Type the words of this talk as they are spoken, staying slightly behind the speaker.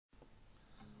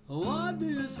What do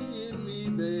you see in me,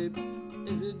 babe?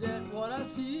 Is it that what I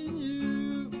see in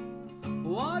you?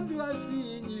 What do I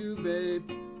see in you,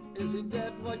 babe? Is it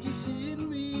that what you see in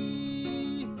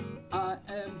me? I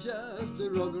am just a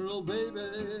rock and roll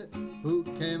baby who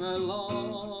came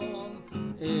along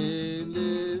in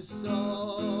this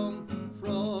song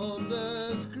from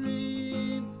the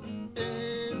screen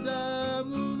in the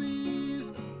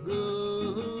movies.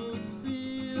 Good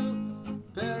feel,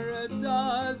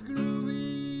 paradise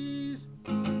groovies.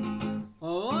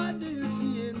 What do you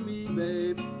see in me,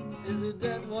 babe? Is it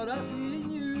that what I see in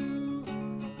you?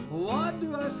 What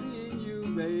do I see in you,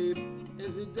 babe?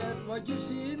 Is it that what you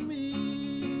see in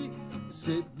me?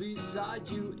 Sit beside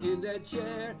you in that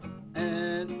chair,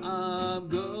 and I'm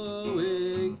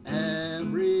going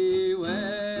everywhere.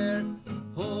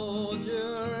 Hold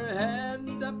your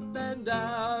hand up and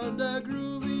down the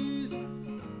groovies,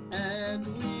 and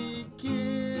we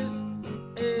kiss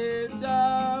in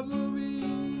the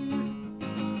movies.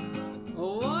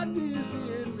 What do you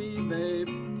see in me, babe?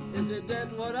 Is it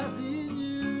that what I see in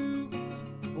you?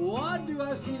 What do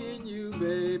I see in you,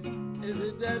 babe? Is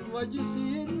it that what you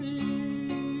see in me?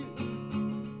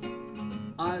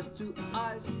 Eyes to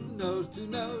eyes, nose to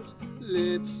nose,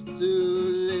 lips to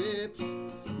lips.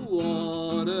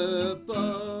 What a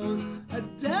pose!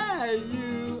 There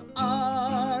you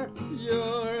are,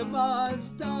 you're my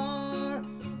star.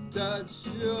 Touch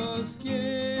your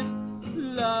skin,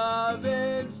 love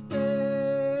in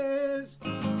space.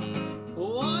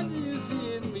 What do you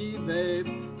see in me, babe?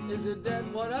 Is it that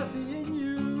what I see in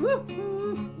you?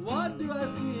 What do I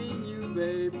see in you,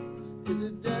 babe? Is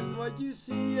it that what you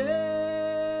see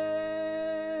in